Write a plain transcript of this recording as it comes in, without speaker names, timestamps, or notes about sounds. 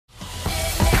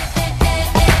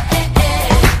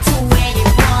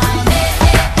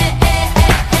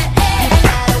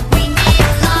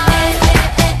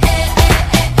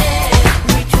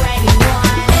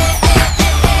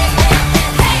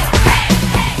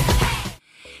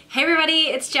everybody,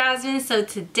 it's Jasmine. So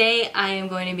today I am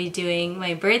going to be doing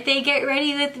my birthday get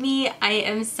ready with me. I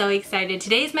am so excited.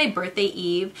 Today is my birthday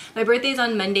eve. My birthday is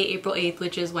on Monday, April 8th,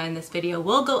 which is when this video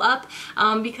will go up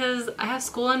because I have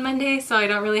school on Monday, so I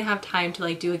don't really have time to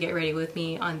like do a get ready with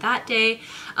me on that day.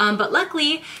 But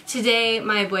luckily today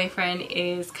my boyfriend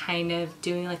is kind of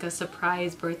doing like a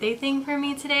surprise birthday thing for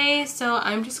me today. So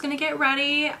I'm just gonna get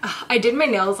ready. I did my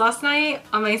nails last night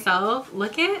on myself.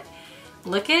 Look at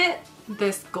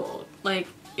this gold, like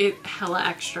it hella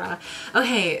extra.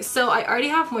 Okay, so I already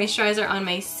have moisturizer on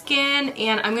my skin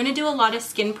and I'm gonna do a lot of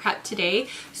skin prep today.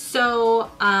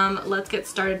 So let's get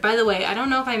started. By the way, I don't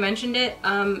know if I mentioned it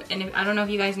and I don't know if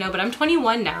you guys know, but I'm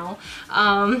 21 now.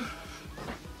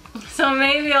 So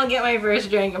maybe I'll get my first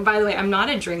drink. And by the way, I'm not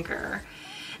a drinker.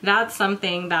 That's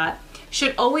something that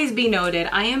should always be noted.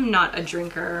 I am not a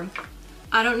drinker.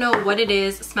 I don't know what it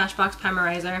is, Smashbox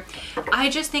Primerizer. I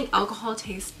just think alcohol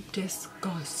tastes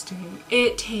disgusting.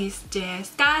 It tastes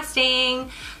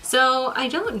disgusting. So I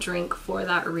don't drink for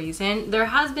that reason. There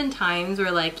has been times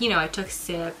where like, you know, I took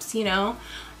sips, you know,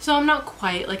 so I'm not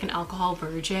quite like an alcohol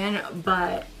virgin,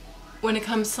 but when it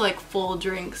comes to like full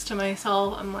drinks to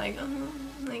myself, I'm like,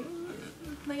 like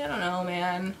I don't know,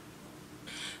 man.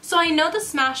 So I know the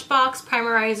Smashbox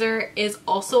Primerizer is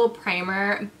also a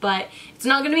primer, but it's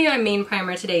not going to be my main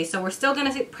primer today. So we're still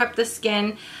going to prep the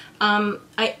skin.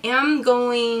 I am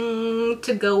going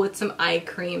to go with some eye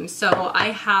cream. So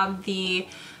I have the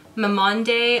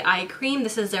Mamonde eye cream.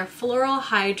 This is their Floral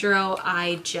Hydro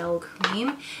Eye Gel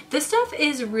Cream. This stuff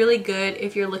is really good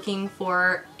if you're looking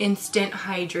for instant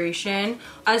hydration.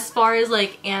 As far as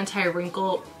like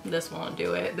anti-wrinkle, this won't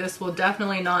do it. This will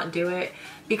definitely not do it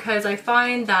because I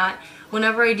find that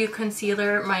whenever I do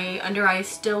concealer, my under eyes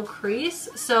still crease.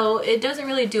 So it doesn't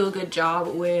really do a good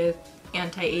job with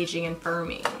anti-aging and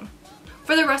firming.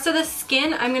 For the rest of the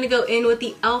skin, I'm going to go in with the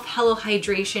e.l.f. Hello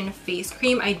Hydration Face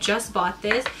Cream. I just bought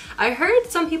this. I heard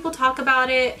some people talk about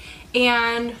it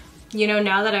and, you know,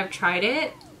 now that I've tried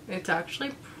it, it's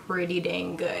actually pretty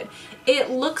dang good.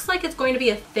 It looks like it's going to be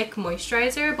a thick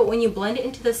moisturizer, but when you blend it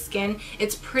into the skin,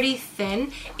 it's pretty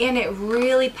thin and it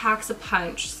really packs a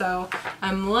punch. So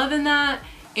I'm loving that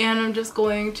and I'm just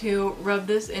going to rub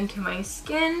this into my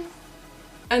skin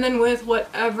and then with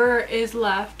whatever is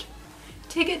left,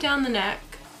 take it down the neck.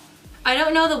 I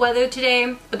don't know the weather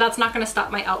today, but that's not going to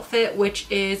stop my outfit, which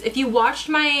is, if you watched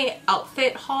my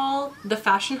outfit haul, the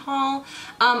fashion haul,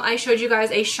 I showed you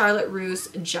guys a Charlotte Russe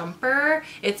jumper.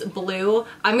 It's blue.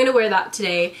 I'm going to wear that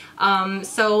today.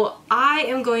 So I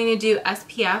am going to do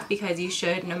SPF because you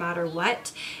should no matter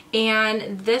what.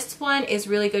 And this one is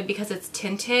really good because it's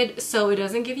tinted, so it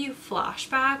doesn't give you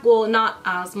flashback. Well, not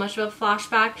as much of a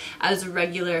flashback as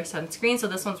regular sunscreen. So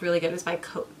this one's really good. It's by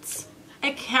COTZ.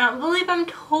 I can't believe I'm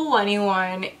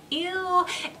 21. Ew.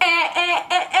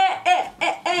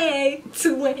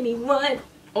 21.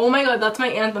 Oh my god, that's my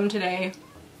anthem today.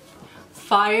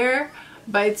 Fire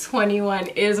by 21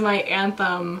 is my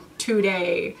anthem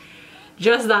today.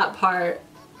 Just that part.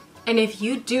 And if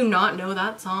you do not know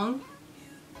that song,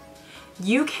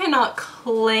 you cannot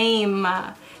claim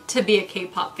to be a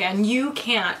K-pop fan. You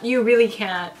can't. You really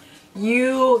can't.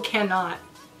 You cannot.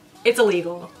 It's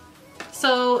illegal.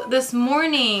 So this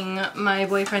morning, my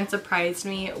boyfriend surprised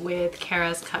me with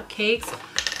Kara's cupcakes.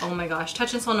 Oh my gosh,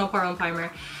 Touch and Soul No Pore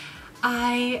Primer.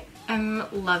 I am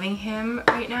loving him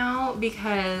right now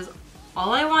because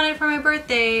all I wanted for my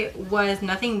birthday was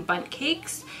nothing but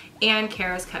cakes and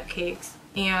Kara's cupcakes.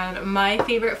 And my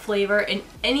favorite flavor in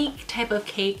any type of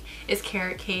cake is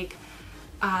carrot cake.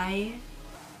 I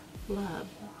love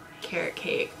carrot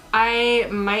cake. I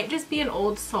might just be an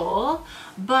old soul,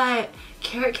 but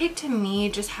carrot cake to me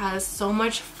just has so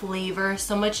much flavor,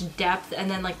 so much depth,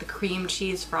 and then like the cream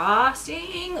cheese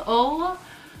frosting. Oh,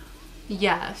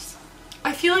 yes.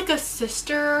 I feel like a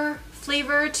sister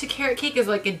flavor to carrot cake is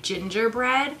like a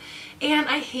gingerbread, and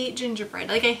I hate gingerbread.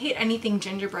 Like I hate anything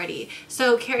gingerbready.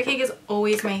 So carrot cake is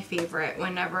always my favorite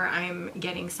whenever I'm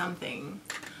getting something.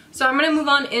 So I'm going to move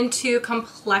on into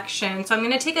complexion. So I'm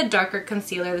going to take a darker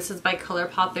concealer. This is by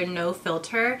Colourpop. They're no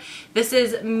filter. This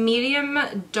is medium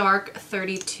dark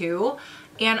 32.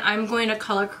 And I'm going to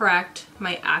color correct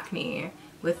my acne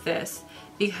with this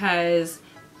because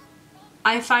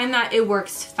I find that it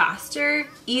works faster,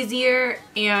 easier,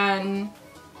 and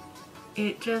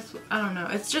it just, I don't know,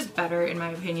 it's just better in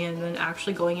my opinion than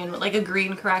actually going in with like a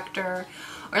green corrector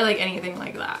or like anything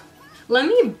like that. Let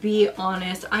me be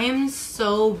honest, I am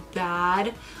so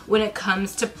bad when it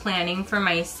comes to planning for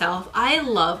myself. I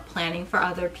love planning for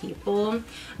other people,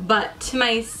 but to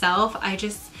myself,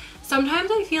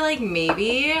 sometimes I feel like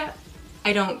maybe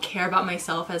I don't care about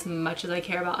myself as much as I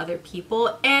care about other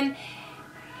people. And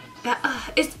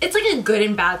that it's like a good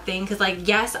and bad thing, because like,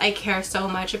 yes, I care so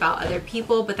much about other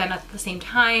people, but then at the same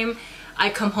time I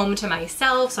come home to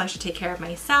myself, so I should take care of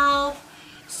myself.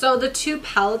 So the two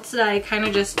palettes that I kind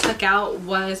of just took out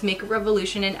was Makeup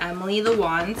Revolution and Emily the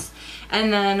Wants,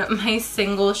 and then my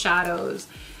single shadows.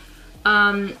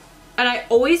 And I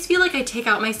always feel like I take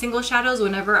out my single shadows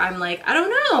whenever I'm like, I don't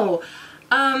know.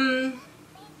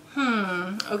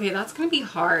 Okay, that's gonna be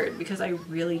hard because I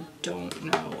really don't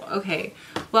know. Okay,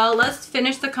 well, let's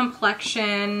finish the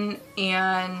complexion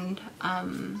and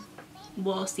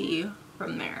we'll see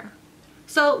from there.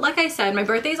 So like I said, my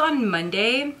birthday's on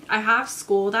Monday. I have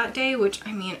school that day, which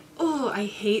I mean, oh, I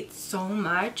hate so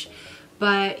much.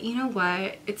 But you know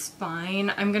what? It's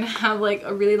fine. I'm gonna have like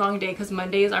a really long day because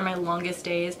Mondays are my longest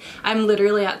days. I'm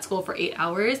literally at school for 8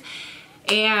 hours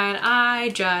and I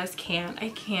just can't. I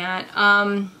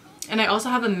can't. And I also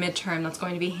have a midterm that's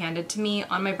going to be handed to me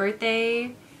on my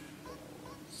birthday.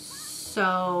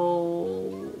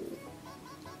 So,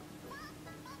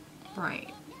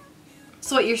 right.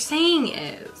 So what you're saying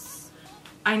is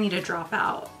I need to drop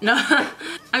out. No,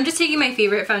 I'm just taking my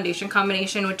favorite foundation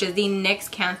combination, which is the NYX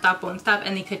Can't Stop Won't Stop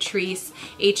and the Catrice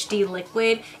HD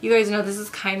Liquid. You guys know this is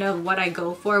kind of what I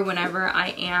go for whenever I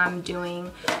am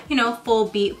doing, you know, full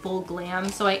beat, full glam.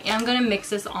 So I am gonna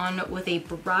mix this on with a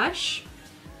brush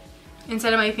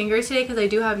instead of my fingers today because I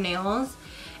do have nails,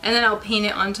 and then I'll paint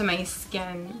it onto my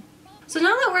skin. So now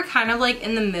that we're kind of like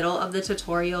in the middle of the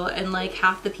tutorial and like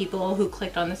half the people who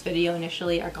clicked on this video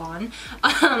initially are gone,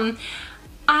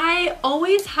 I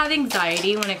always have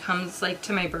anxiety when it comes like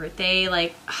to my birthday.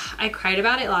 Like I cried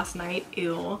about it last night,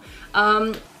 ew.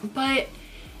 But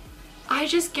I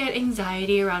just get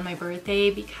anxiety around my birthday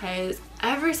because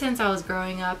ever since I was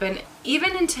growing up and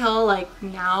even until like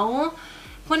now,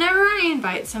 whenever I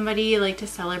invite somebody like to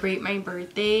celebrate my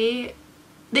birthday,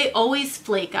 they always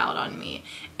flake out on me.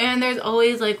 And there's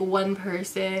always like one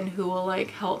person who will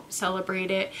like help celebrate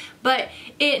it, but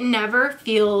it never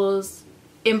feels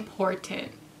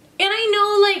important. And I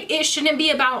know like it shouldn't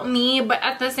be about me, but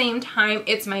at the same time,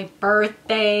 it's my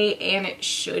birthday and it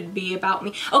should be about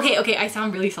me. Okay, I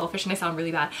sound really selfish and I sound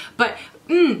really bad, but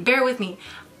bear with me.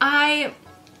 I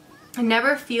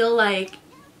never feel like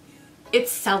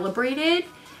it's celebrated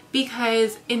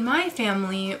because in my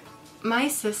family, my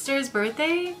sister's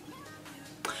birthday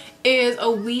is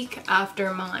a week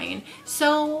after mine.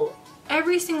 So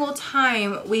every single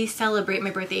time we celebrate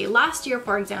my birthday, last year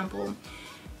for example,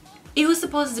 it was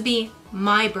supposed to be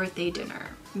my birthday dinner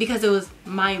because it was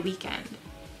my weekend.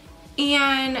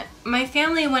 And my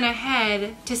family went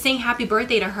ahead to sing happy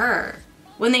birthday to her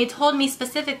when they told me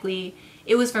specifically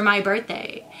it was for my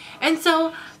birthday. And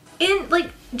so in like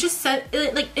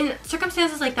in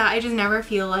circumstances like that, I just never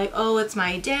feel like, oh, it's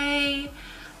my day.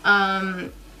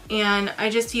 And I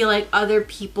just feel like other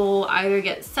people either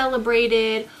get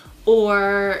celebrated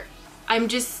or I'm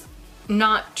just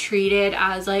not treated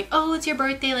as like, oh, it's your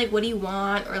birthday, like what do you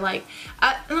want? Or like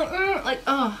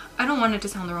oh, I don't want it to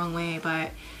sound the wrong way, but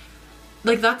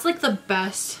like that's like the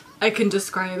best I can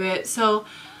describe it. So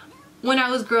when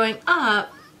I was growing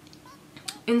up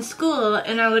in school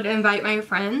and I would invite my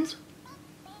friends,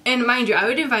 and mind you, I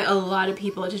would invite a lot of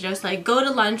people to just like go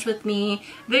to lunch with me,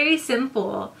 very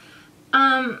simple.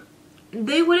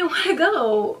 They wouldn't want to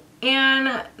go,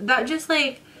 and that just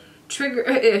like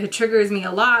triggers me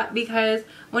a lot because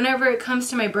whenever it comes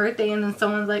to my birthday and then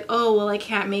someone's like, oh well, I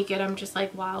can't make it, I'm just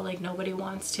like, wow, like nobody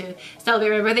wants to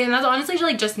celebrate my birthday. And that's honestly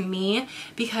like just me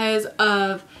because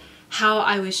of how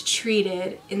I was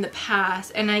treated in the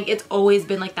past, and like it's always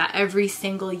been like that every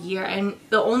single year. And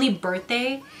the only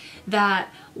birthday that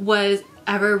was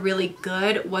ever really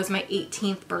good was my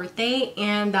 18th birthday,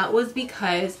 and that was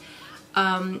because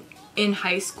in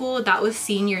high school that was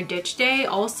senior ditch day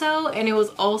also, and it was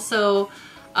also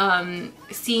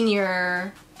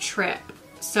senior trip,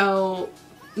 so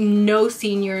no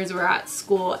seniors were at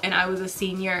school and I was a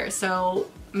senior,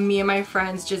 so me and my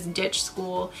friends just ditched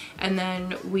school and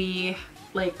then we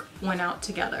like went out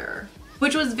together,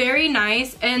 which was very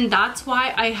nice. And that's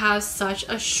why I have such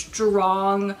a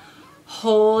strong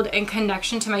hold and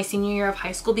connection to my senior year of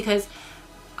high school, because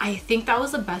I think that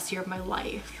was the best year of my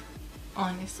life,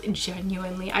 honestly,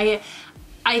 genuinely.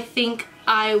 I think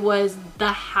I was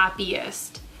the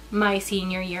happiest my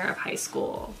senior year of high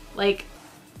school, like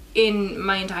in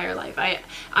my entire life.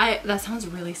 That sounds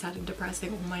really sad and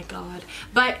depressing, oh my god,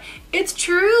 but it's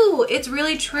true, it's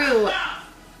really true.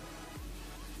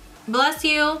 Bless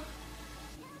you.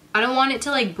 I don't want it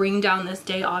to like bring down this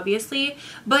day obviously,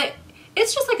 but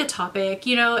it's just like a topic,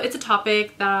 you know, it's a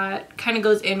topic that kind of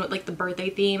goes in with like the birthday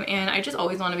theme, and I just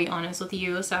always want to be honest with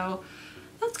you, so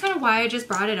that's kind of why I just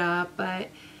brought it up. But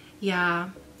yeah,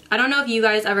 I don't know if you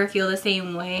guys ever feel the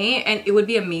same way, and it would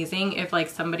be amazing if like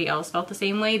somebody else felt the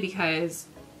same way, because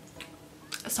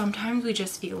sometimes we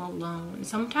just feel alone.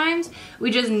 Sometimes we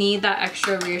just need that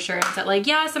extra reassurance that like,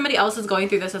 yeah, somebody else is going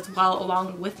through this as well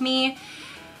along with me,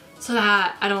 so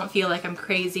that I don't feel like I'm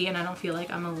crazy and I don't feel like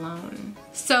I'm alone.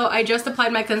 So I just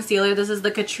applied my concealer. This is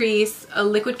the Catrice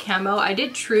Liquid Camo. I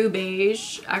did True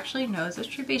Beige. Actually, no, is this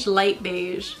True Beige? Light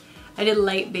Beige. I did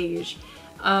Light Beige.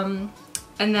 And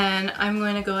then I'm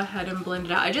going to go ahead and blend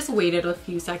it out. I just waited a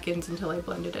few seconds until I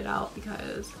blended it out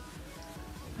because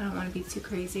I don't want to be too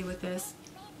crazy with this.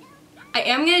 I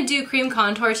am going to do cream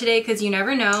contour today because you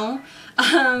never know.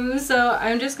 So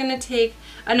I'm just going to take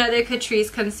another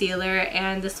Catrice concealer,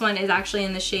 and this one is actually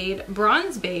in the shade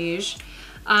Bronze Beige.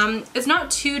 It's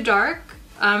not too dark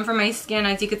for my skin.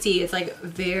 As you can see, it's like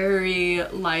very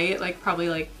light, like probably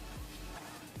like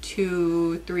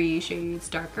 2-3 shades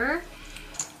darker.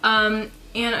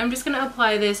 And I'm just gonna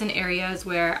apply this in areas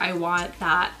where I want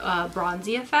that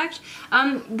bronzy effect.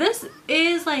 This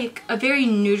is like a very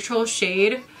neutral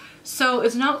shade, so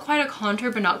it's not quite a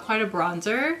contour but not quite a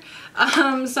bronzer.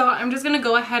 So I'm just gonna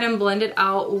go ahead and blend it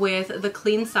out with the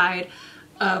clean side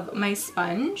of my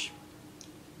sponge.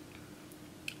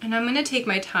 And I'm gonna take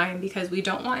my time because we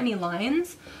don't want any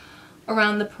lines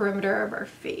around the perimeter of our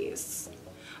face.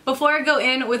 Before I go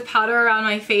in with powder around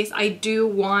my face, I do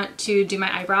want to do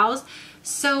my eyebrows.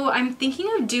 So I'm thinking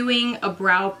of doing a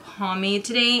brow pomade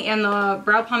today, and the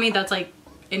brow pomade that's like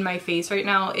in my face right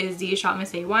now is the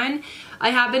ShopMissA one. I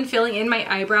have been filling in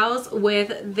my eyebrows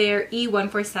with their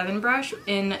E147 brush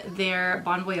in their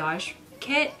Bon Voyage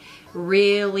kit.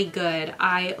 Really good.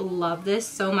 I love this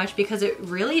so much because it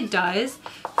really does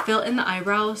fill in the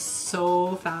eyebrows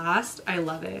so fast. I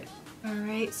love it.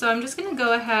 Alright, so I'm just gonna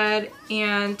go ahead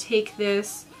and take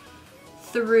this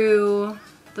through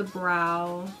the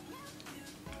brow.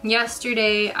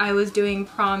 Yesterday I was doing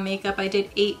prom makeup. I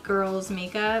did 8 girls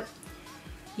makeup.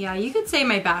 Yeah, you could say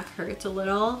my back hurts a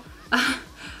little,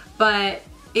 but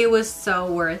it was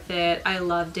so worth it. I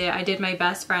loved it. I did my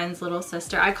best friend's little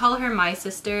sister. I call her my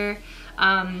sister.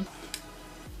 I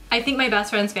think my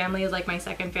best friend's family is like my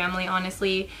second family,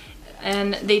 honestly.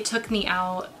 And they took me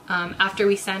out after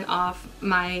we sent off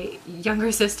my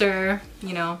younger sister,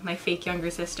 you know, my fake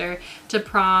younger sister, to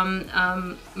prom.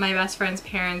 My best friend's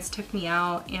parents took me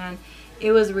out, and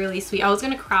it was really sweet. I was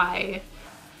gonna cry.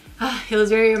 It was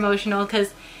very emotional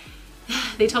because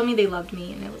they told me they loved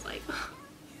me, and it was like,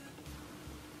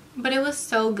 but it was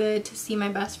so good to see my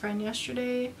best friend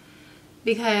yesterday,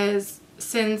 because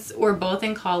since we're both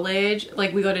in college,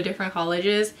 like we go to different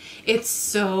colleges, it's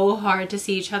so hard to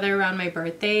see each other around my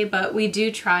birthday, but we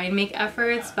do try and make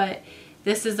efforts. But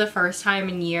this is the first time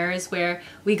in years where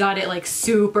we got it like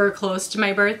super close to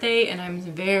my birthday, and I'm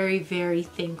very, very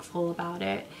thankful about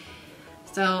it.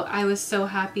 So I was so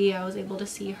happy I was able to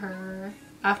see her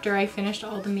after I finished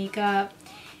all the makeup.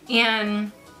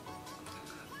 And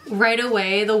right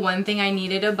away, the one thing I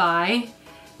needed to buy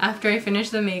after I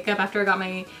finished the makeup, after I got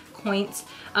my points,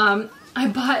 I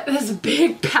bought this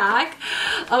big pack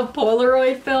of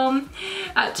Polaroid film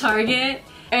at Target.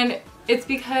 And it's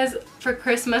because for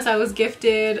Christmas I was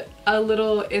gifted a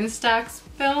little Instax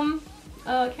film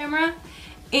camera,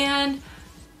 and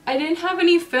I didn't have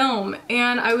any film,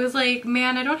 and I was like,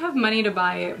 man, I don't have money to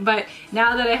buy it. But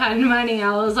now that I had money,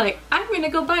 I was like, I'm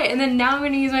gonna go buy it, and then now I'm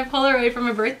gonna use my Polaroid for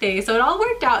my birthday. So it all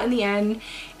worked out in the end,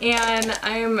 and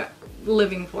I'm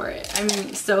living for it.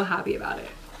 I'm so happy about it.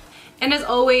 And as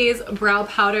always, brow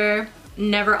powder,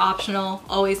 never optional,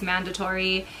 always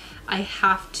mandatory. I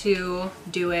have to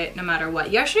do it no matter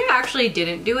what. Yesterday I actually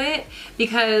didn't do it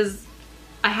because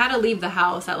I had to leave the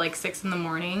house at like 6 in the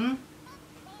morning.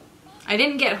 I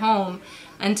didn't get home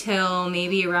until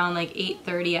maybe around like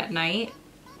 8:30 at night.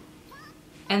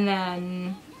 And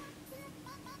then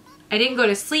I didn't go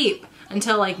to sleep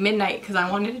until like midnight because I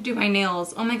wanted to do my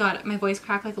nails. Oh my god, my voice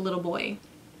cracked like a little boy.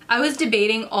 I was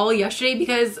debating all yesterday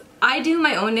because I do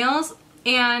my own nails,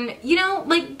 and you know,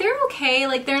 like they're okay,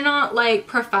 like they're not like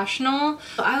professional.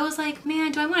 So I was like,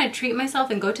 man, do I want to treat myself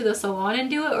and go to the salon and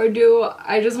do it, or do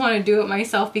I just want to do it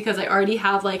myself because I already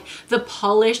have like the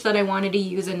polish that I wanted to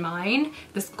use in mine,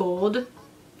 this gold,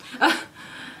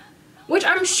 which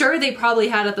I'm sure they probably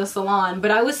had at the salon,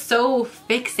 but I was so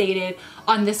fixated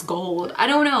on this gold. I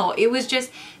don't know, it was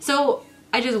just, so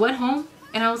I just went home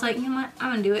and I was like, you know what,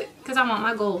 I'm gonna do it because I want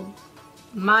my gold.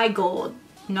 My gold,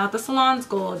 not the salon's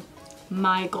gold,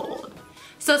 my gold.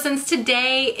 So since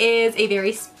today is a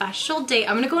very special day,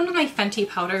 I'm gonna go into my Fenty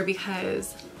powder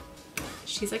because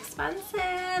she's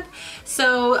expensive.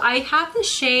 So I have the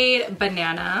shade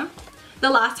Banana. The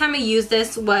last time I used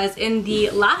this was in the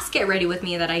last Get Ready With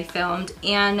Me that I filmed,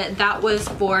 and that was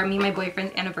for me and my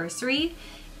boyfriend's anniversary.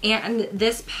 And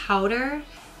this powder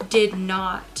did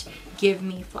not give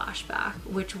me flashback,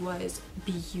 which was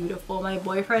beautiful. My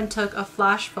boyfriend took a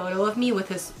flash photo of me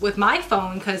with my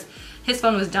phone because his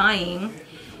phone was dying.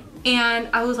 And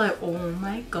I was like, oh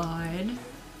my God,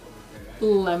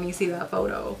 let me see that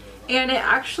photo. And it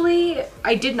actually,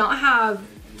 I did not have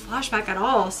flashback at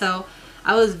all. So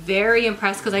I was very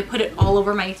impressed because I put it all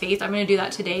over my face. I'm gonna do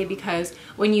that today because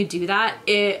when you do that,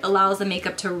 it allows the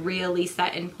makeup to really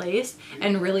set in place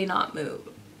and really not move.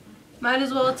 Might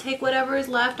as well take whatever is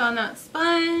left on that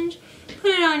sponge, put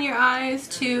it on your eyes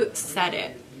to set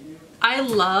it. I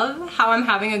love how I'm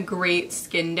having a great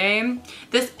skin day.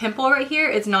 This pimple right here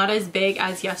is not as big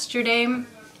as yesterday,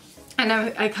 and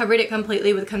I covered it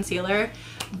completely with concealer.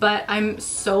 But I'm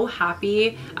so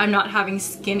happy I'm not having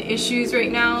skin issues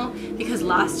right now, because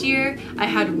last year I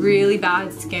had really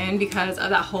bad skin because of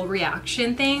that whole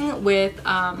reaction thing with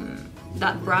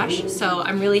that brush. So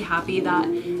I'm really happy that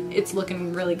it's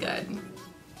looking really good.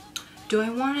 Do I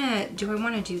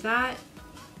wanna do that?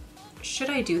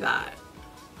 Should I do that?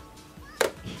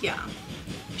 Yeah,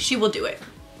 she will do it.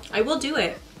 I will do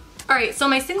it. Alright, so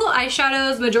my single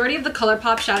eyeshadows, majority of the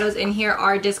Colourpop shadows in here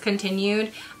are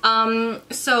discontinued.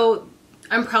 So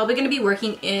I'm probably going to be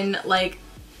working in like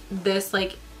this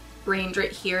like range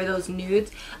right here, those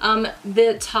nudes.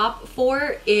 The top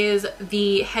 4 is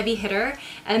the heavy hitter,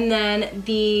 and then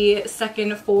the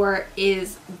second 4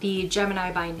 is the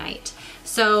Gemini by Night.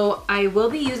 So I will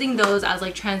be using those as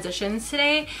like transitions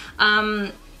today.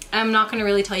 I'm not going to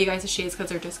really tell you guys the shades because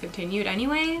they're discontinued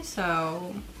anyway,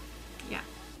 so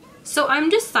So I'm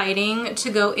deciding to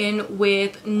go in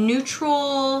with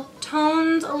neutral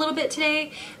tones a little bit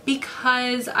today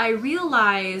because I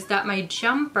realized that my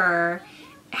jumper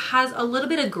has a little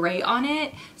bit of gray on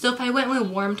it. So if I went with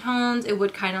warm tones, it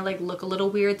would kind of like look a little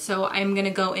weird. So I'm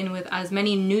gonna go in with as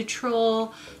many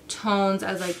neutral tones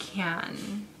as I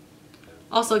can.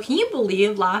 Also, can you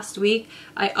believe last week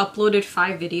I uploaded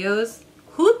 5 videos?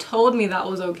 Who told me that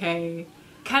was okay?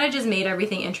 Kind of just made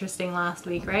everything interesting last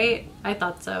week, right? I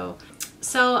thought so.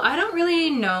 So I don't really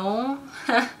know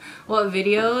what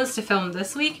videos to film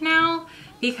this week now,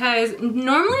 because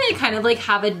normally I kind of like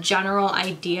have a general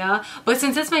idea, but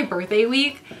since it's my birthday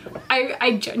week,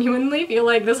 I genuinely feel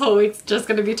like this whole week's just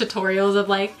gonna be tutorials of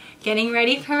like getting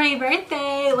ready for my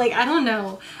birthday. Like, I don't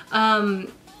know.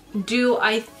 Do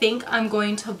I think I'm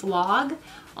going to vlog?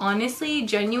 Honestly,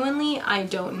 genuinely, I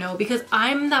don't know, because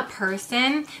I'm that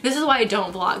person. This is why I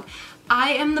don't vlog.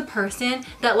 I am the person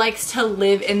that likes to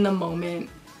live in the moment.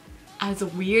 As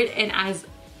weird and as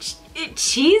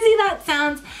cheesy that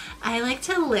sounds, I like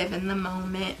to live in the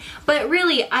moment. But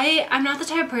really, I'm not the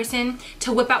type of person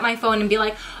to whip out my phone and be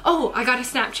like, oh, I gotta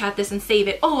Snapchat this and save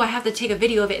it. Oh, I have to take a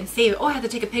video of it and save it. Oh, I have to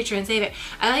take a picture and save it.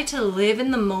 I like to live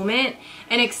in the moment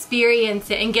and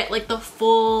experience it and get like the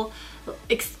full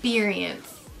experience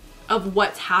of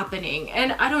what's happening.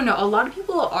 And I don't know, a lot of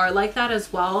people are like that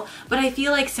as well, but I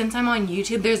feel like since I'm on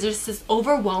YouTube, there's just this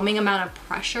overwhelming amount of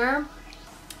pressure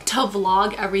to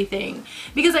vlog everything,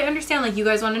 because I understand like you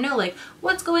guys want to know like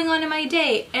what's going on in my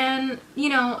day, and you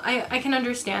know, I can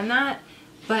understand that,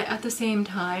 but at the same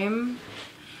time,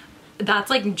 that's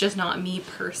like just not me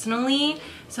personally.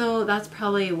 So that's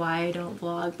probably why I don't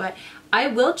vlog, but I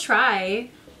will try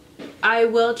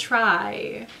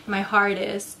my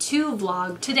hardest to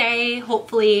vlog today,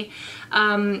 hopefully.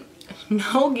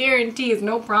 No guarantees,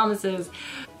 no promises.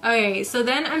 Okay, so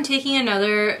then I'm taking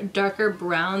another darker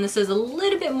brown. This is a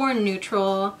little bit more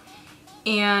neutral,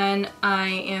 and I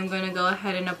am going to go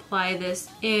ahead and apply this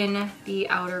in the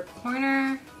outer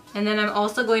corner. And then I'm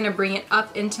also going to bring it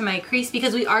up into my crease,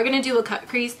 because we are going to do a cut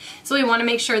crease, so we want to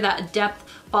make sure that depth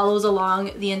follows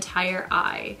along the entire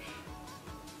eye.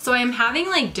 So I'm having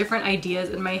like different ideas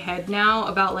in my head now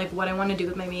about like what I want to do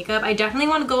with my makeup. I definitely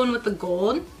want to go in with the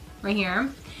gold right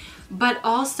here, but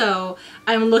also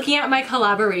I'm looking at my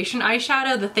collaboration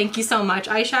eyeshadow, the Thank You So Much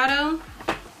eyeshadow,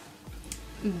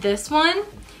 this one.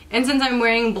 And since I'm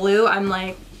wearing blue, I'm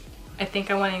like, I think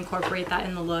I want to incorporate that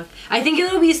in the look. I think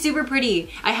it'll be super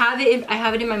pretty. I have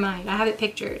it in my mind. I have it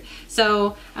pictured.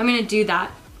 So I'm gonna do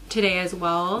that today as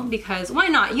well, because why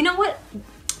not? You know what?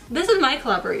 This is my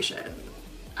collaboration.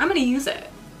 I'm gonna use it.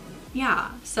 Yeah,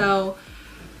 so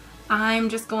I'm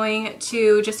just going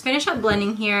to just finish up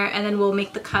blending here, and then we'll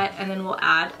make the cut, and then we'll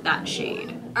add that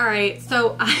shade. All right,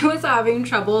 so I was having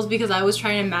troubles because I was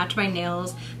trying to match my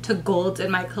nails to golds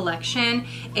in my collection,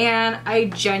 and I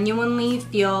genuinely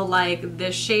feel like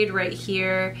this shade right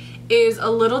here is a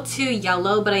little too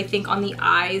yellow, but I think on the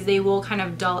eyes they will kind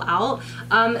of dull out.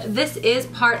 This is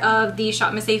part of the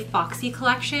ShopMissA Foxy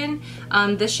collection,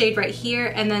 this shade right here,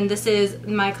 and then this is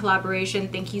my collaboration,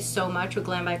 thank you so much, with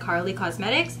GlamByKarleexThatsSoYin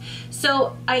Cosmetics.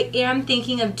 So I am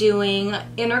thinking of doing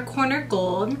inner corner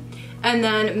gold, and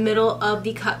then middle of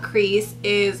the cut crease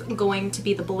is going to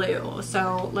be the blue.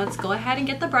 So let's go ahead and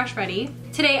get the brush ready.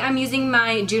 Today I'm using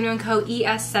my Juno & Co.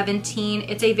 ES17.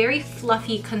 It's a very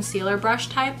fluffy concealer brush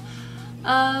type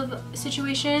of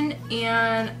situation,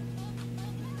 and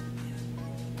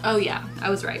oh yeah,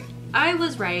 I was right. I'm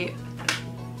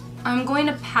going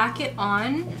to pack it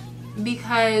on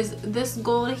because this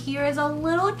gold here is a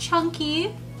little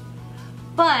chunky,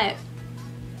 but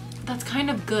that's kind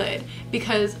of good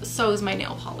because so is my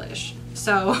nail polish.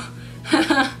 So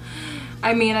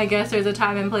I mean, I guess there's a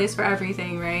time and place for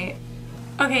everything, right?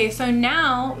 Okay, so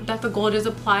now that the gold is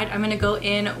applied, I'm gonna go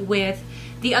in with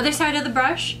the other side of the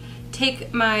brush,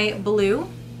 take my blue.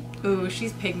 Ooh,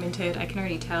 she's pigmented, I can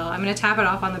already tell. I'm gonna tap it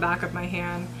off on the back of my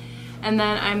hand, and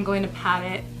then I'm going to pat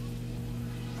it.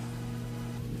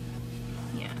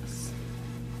 Yes.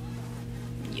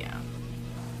 Yeah.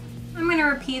 I'm gonna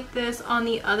repeat this on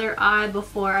the other eye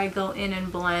before I go in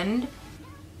and blend,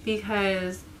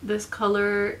 because this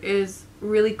color is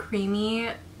really creamy.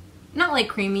 Not like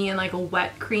creamy and like a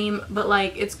wet cream, but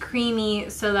like it's creamy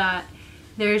so that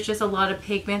there's just a lot of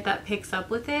pigment that picks up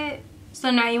with it. So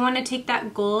now you want to take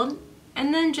that gold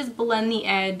and then just blend the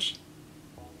edge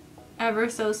ever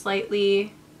so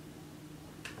slightly.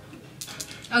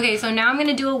 Okay, so now I'm going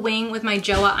to do a wing with my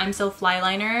Joah I'm So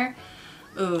Flyliner.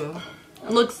 Ooh,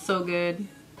 it looks so good.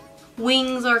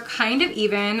 Wings are kind of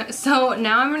even, so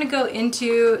now I'm going to go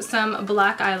into some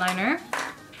black eyeliner.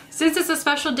 Since it's a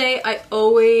special day, I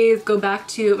always go back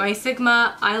to my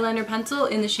Sigma eyeliner pencil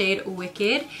in the shade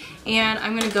Wicked, and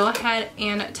I'm going to go ahead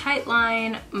and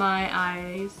tightline my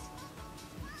eyes.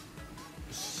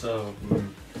 So,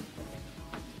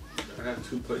 I got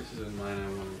 2 places in mind I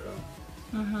want to go.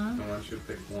 I want you to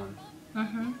pick one.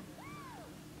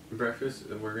 Breakfast,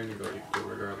 we're going to go equal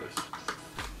regardless.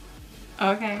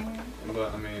 Okay.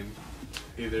 But I mean,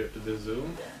 either the zoo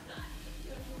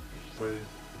or the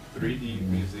 3D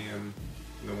museum,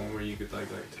 the one where you could like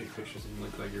take pictures and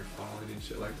look like you're falling and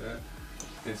shit like that,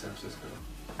 in San Francisco.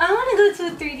 I want to go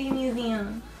to a 3D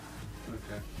museum.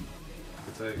 Okay.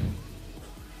 It's like,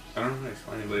 I don't know how to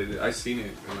explain it, but I've seen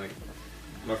it, and like,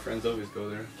 my friends always go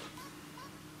there.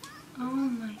 Oh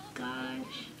my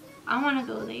gosh. I want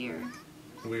to go there.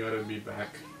 We gotta be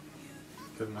back,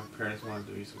 because my parents want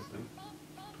to do you something.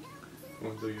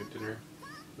 Want to do your dinner.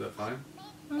 Is that fine?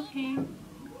 Okay.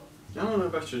 I don't know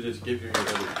if I should just give you your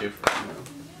other gift right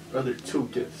now. Other 2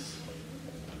 gifts.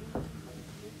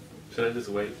 Should I just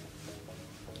wait?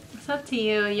 It's up to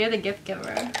you. You're the gift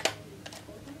giver.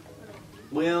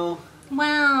 Well.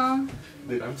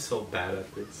 Dude, I'm so bad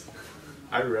at this.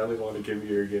 I really want to give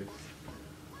you your gift.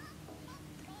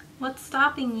 What's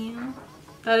stopping you?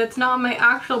 That it's not my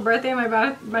actual birthday. My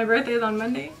birthday is on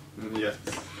Monday. Yes.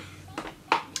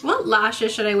 What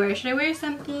lashes should I wear? Should I wear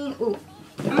something? Ooh,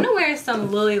 I'm gonna wear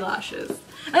some Lilly lashes.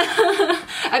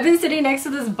 I've been sitting next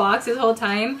to this box this whole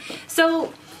time.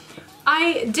 So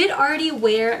I did already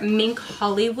wear Mink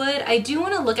Hollywood. I do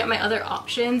want to look at my other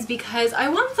options because I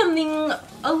want something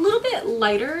a little bit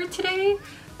lighter today.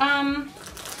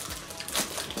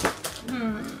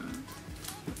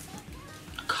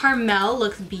 Carmel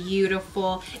looks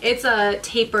beautiful. It's a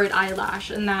tapered eyelash,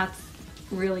 and that's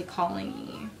really calling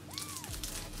me.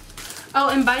 Oh,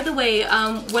 and by the way,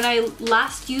 when I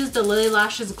last used the Lilly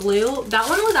Lashes glue, that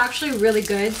one was actually really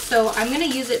good. So I'm going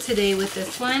to use it today with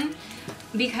this one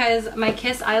because my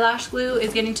Kiss eyelash glue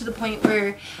is getting to the point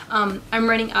where I'm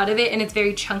running out of it and it's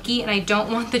very chunky, and I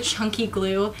don't want the chunky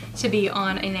glue to be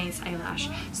on a nice eyelash.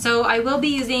 So I will be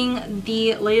using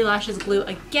the Lilly Lashes glue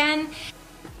again.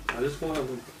 I just want to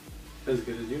look as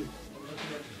good as you.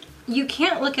 You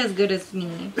can't look as good as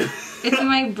me. It's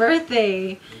my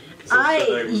birthday.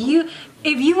 So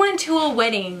if you went to a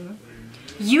wedding,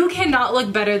 you cannot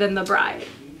look better than the bride.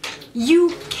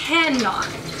 You cannot.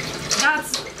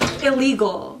 That's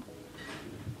illegal.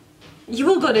 You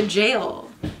will go to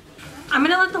jail. I'm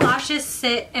gonna let the lashes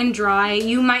sit and dry.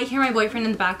 You might hear my boyfriend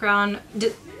in the background.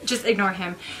 Just ignore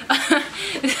him.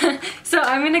 So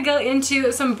I'm gonna go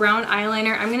into some brown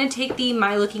eyeliner. I'm gonna take the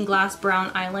MyLookingGlass brown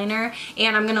eyeliner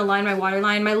and I'm gonna line my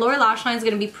waterline. My lower lash line is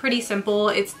gonna be pretty simple.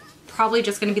 It's probably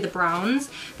just gonna be the browns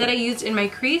that I used in my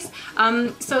crease.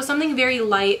 So something very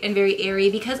light and very airy,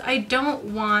 because I don't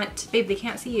want, babe, they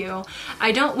can't see you.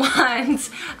 I don't want,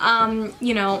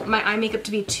 you know, my eye makeup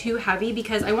to be too heavy,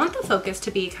 because I want the focus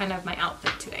to be kind of my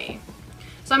outfit today.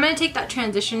 So I'm gonna take that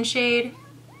transition shade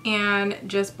and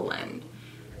just blend.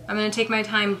 I'm gonna take my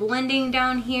time blending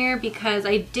down here because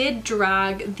I did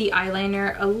drag the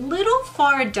eyeliner a little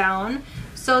far down.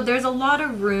 So there's a lot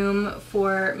of room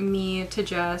for me to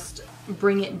just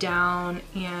bring it down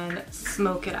and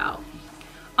smoke it out.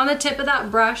 On the tip of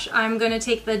that brush, I'm going to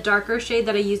take the darker shade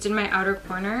that I used in my outer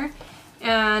corner,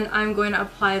 and I'm going to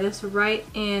apply this right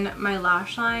in my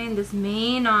lash line. This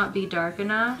may not be dark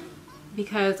enough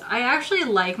because I actually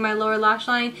like my lower lash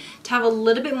line to have a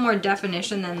little bit more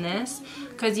definition than this,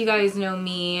 because you guys know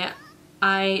me,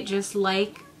 I just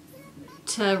like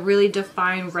to really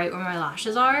define right where my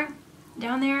lashes are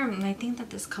down there, and I think that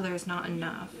this color is not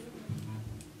enough.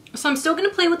 So I'm still going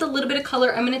to play with a little bit of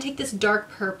color. I'm going to take this dark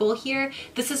purple here.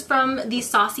 This is from the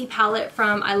Saucy palette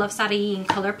from I Love Satin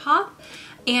Colourpop,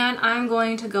 and I'm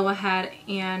going to go ahead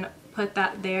and put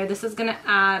that there. This is going to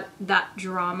add that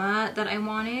drama that I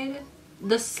wanted,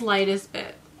 the slightest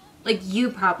bit. Like, you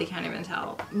probably can't even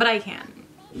tell, but I can.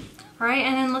 Alright,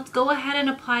 and then let's go ahead and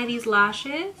apply these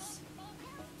lashes.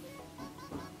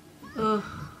 Ugh.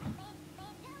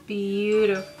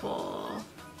 Beautiful.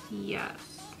 Yes.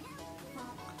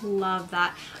 Love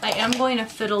that. I am going to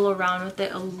fiddle around with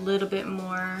it a little bit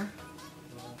more.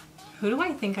 Who do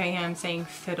I think I am saying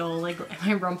fiddle? Like, am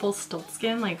I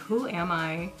Rumpelstiltskin? Like, who am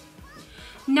I?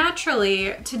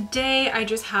 Naturally, today I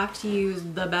just have to use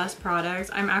the best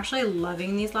products. I'm actually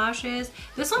loving these lashes.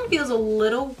 This one feels a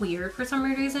little weird for some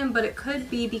reason, but it could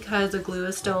be because the glue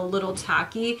is still a little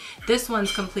tacky. This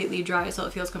one's completely dry, so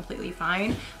it feels completely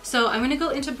fine. So I'm going to go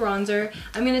into bronzer.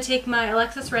 I'm going to take my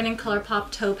AlexisRen and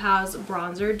Colourpop Topaz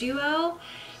Bronzer Duo,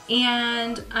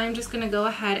 and I'm just going to go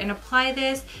ahead and apply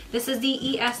this. This is the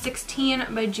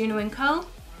ES16 by Juno & Co.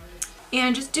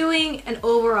 And just doing an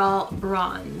overall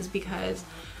bronze because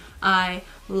I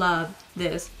love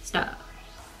this stuff.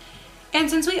 And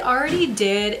since we already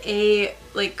did a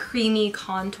like creamy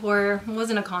contour, it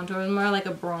wasn't a contour, it was more like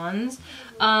a bronze,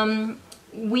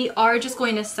 we are just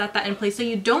going to set that in place. So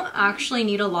you don't actually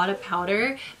need a lot of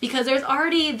powder because there's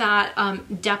already that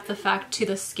depth effect to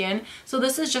the skin. So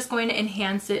this is just going to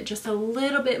enhance it just a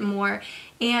little bit more,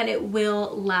 and it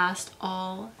will last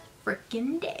all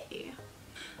freaking day.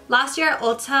 Last year at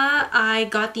Ulta, I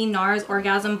got the NARS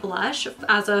Orgasm Blush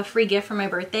as a free gift for my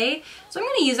birthday. So I'm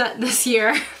going to use that this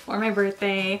year for my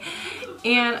birthday.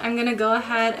 And I'm going to go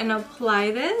ahead and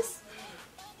apply this.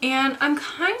 And I'm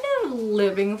kind of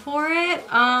living for it.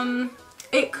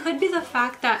 It could be the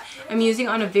fact that I'm using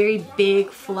on a very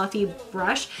big fluffy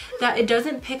brush that it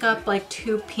doesn't pick up like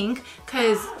too pink,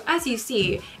 because as you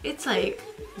see, it's like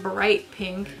bright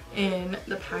pink in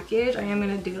the package. I am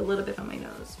going to do a little bit on my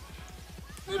nose.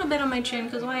 A little bit on my chin,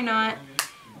 because why not?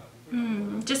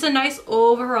 Just a nice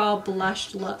overall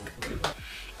blushed look.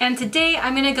 And today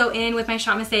I'm going to go in with my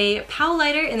ShopMissA Pow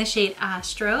Lighter in the shade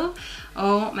Astro.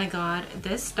 Oh my god,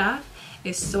 this stuff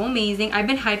is so amazing. I've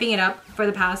been hyping it up for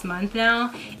the past month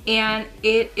now, and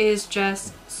it is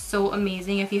just so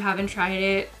amazing. If you haven't tried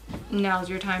it, now's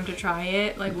your time to try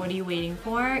it. Like, what are you waiting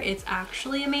for? It's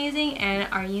actually amazing.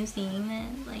 And are you seeing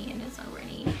this? Like, it is so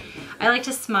pretty. I like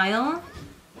to smile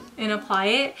and apply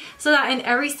it so that in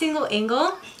every single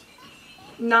angle,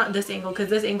 not this angle because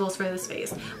this angle is for this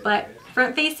face, but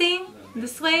front facing,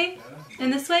 this way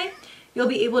and this way, you'll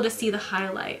be able to see the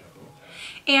highlight.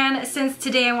 And since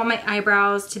today I want my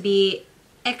eyebrows to be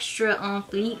extra on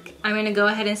fleek, I'm going to go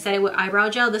ahead and set it with eyebrow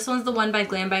gel. This one's the one by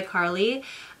GlamByKarleexThatsSoYin.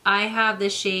 I have the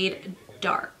shade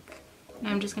Dark. And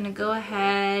I'm just going to go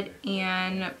ahead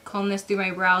and comb this through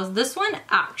my brows. This one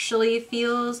actually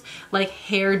feels like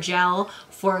hair gel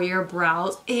for your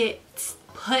brows. It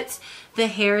puts the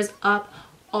hairs up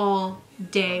all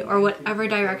day, or whatever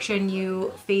direction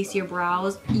you face your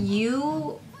brows.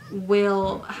 You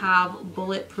will have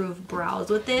bulletproof brows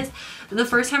with this. The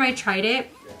first time I tried it,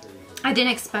 I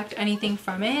didn't expect anything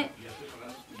from it.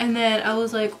 And then I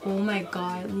was like, oh my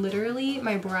god, literally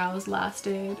my brows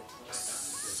lasted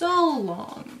so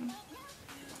long.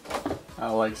 I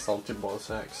like salty ball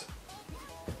sacks.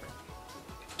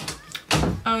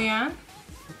 Oh yeah?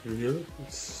 Yeah,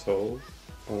 it's so,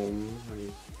 oh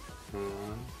my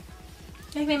god.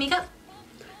 Like my makeup?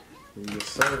 Yes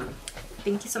sir.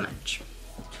 Thank you so much.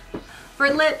 For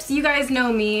lips, you guys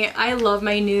know me. I love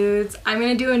my nudes. I'm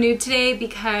gonna do a nude today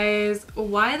because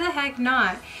why the heck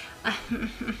not?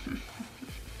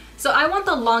 So I want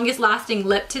the longest lasting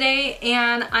lip today,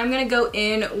 and I'm gonna go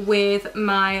in with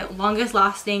my longest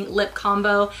lasting lip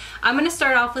combo. I'm gonna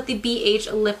start off with the Beige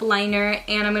lip liner,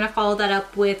 and I'm gonna follow that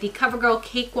up with the CoverGirl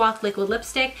Cakewalk liquid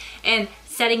lipstick and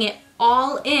setting it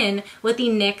all in with the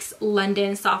NYX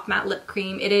London Soft Matte Lip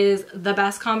Cream. It is the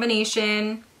best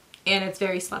combination, and it's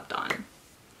very slept on.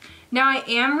 Now I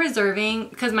am reserving,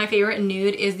 because my favorite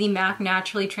nude is the MAC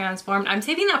Naturally Transformed. I'm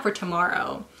saving that for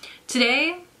tomorrow.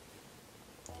 Today,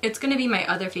 it's gonna be my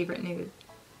other favorite nude,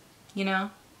 you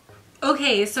know?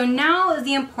 Okay, so now is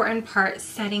the important part,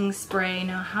 setting spray.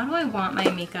 Now, how do I want my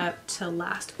makeup to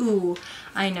last? Ooh,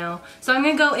 I know. So I'm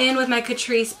gonna go in with my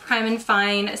Catrice Prime and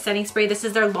Fine setting spray. This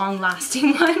is their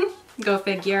long-lasting one, go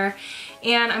figure.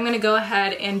 And I'm gonna go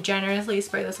ahead and generously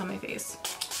spray this on my face.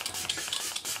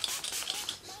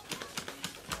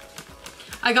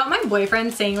 I got my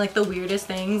boyfriend saying like the weirdest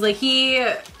things. Like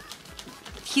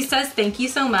he says thank you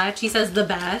so much. He says the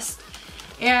best.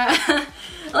 Yeah.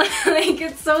 Like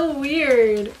it's so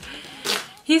weird.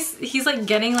 He's like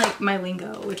getting like my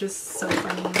lingo, which is so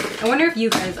funny. I wonder if you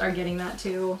guys are getting that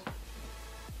too.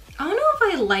 I don't know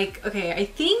if I like, okay, I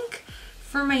think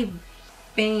for my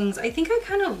bangs, I think I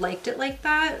kind of liked it like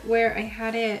that, where I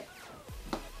had it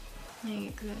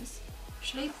like this.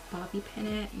 Should I bobby pin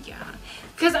it? Yeah,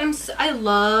 because I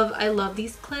love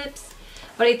these clips,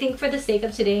 but I think for the sake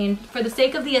of today and for the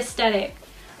sake of the aesthetic,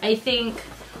 I think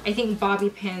bobby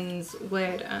pins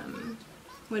would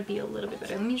be a little bit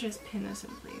better. Let me just pin this in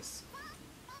place.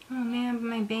 Oh man, but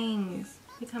my bangs,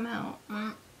 they come out.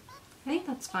 I think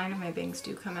that's fine if my bangs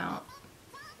do come out,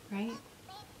 right?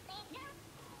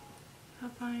 How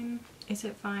fine? Is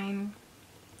it fine?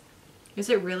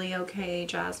 Is it really okay,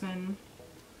 Jasmine?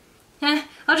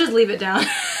 I'll just leave it down.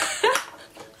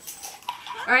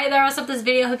 Alright, that wraps up this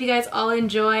video. Hope you guys all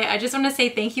enjoy. I just want to say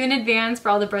thank you in advance for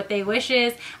all the birthday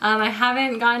wishes. I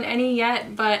haven't gotten any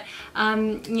yet, but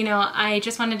you know, I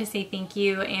just wanted to say thank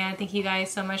you, and thank you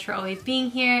guys so much for always being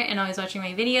here and always watching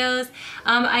my videos.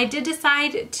 I did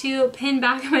decide to pin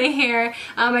back my hair.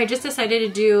 I just decided to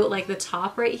do like the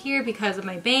top right here because of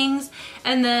my bangs,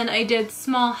 and then I did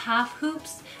small half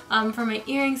hoops for my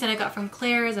earrings that I got from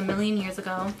Claire's a million years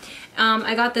ago.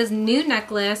 I got this new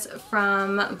necklace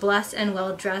from Blessed and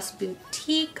Well Dressed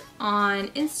Boutique on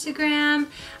Instagram.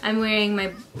 I'm wearing my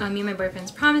me and my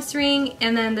boyfriend's promise ring,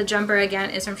 and then the jumper again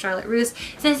is from Charlotte Russe.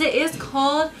 Since it is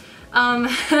cold,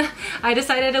 I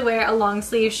decided to wear a long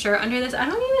sleeve shirt under this. I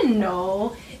don't even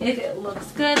know if it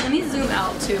looks good. Let me zoom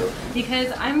out too,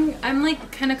 because I'm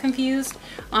like kind of confused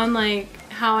on like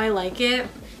how I like it.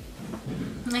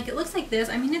 Like it looks like this.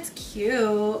 I mean, it's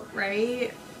cute,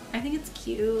 right? I think it's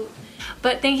cute.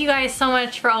 But thank you guys so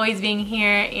much for always being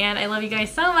here, and I love you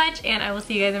guys so much, and I will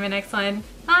see you guys in my next one.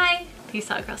 Bye!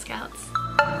 Peace out, Girl Scouts.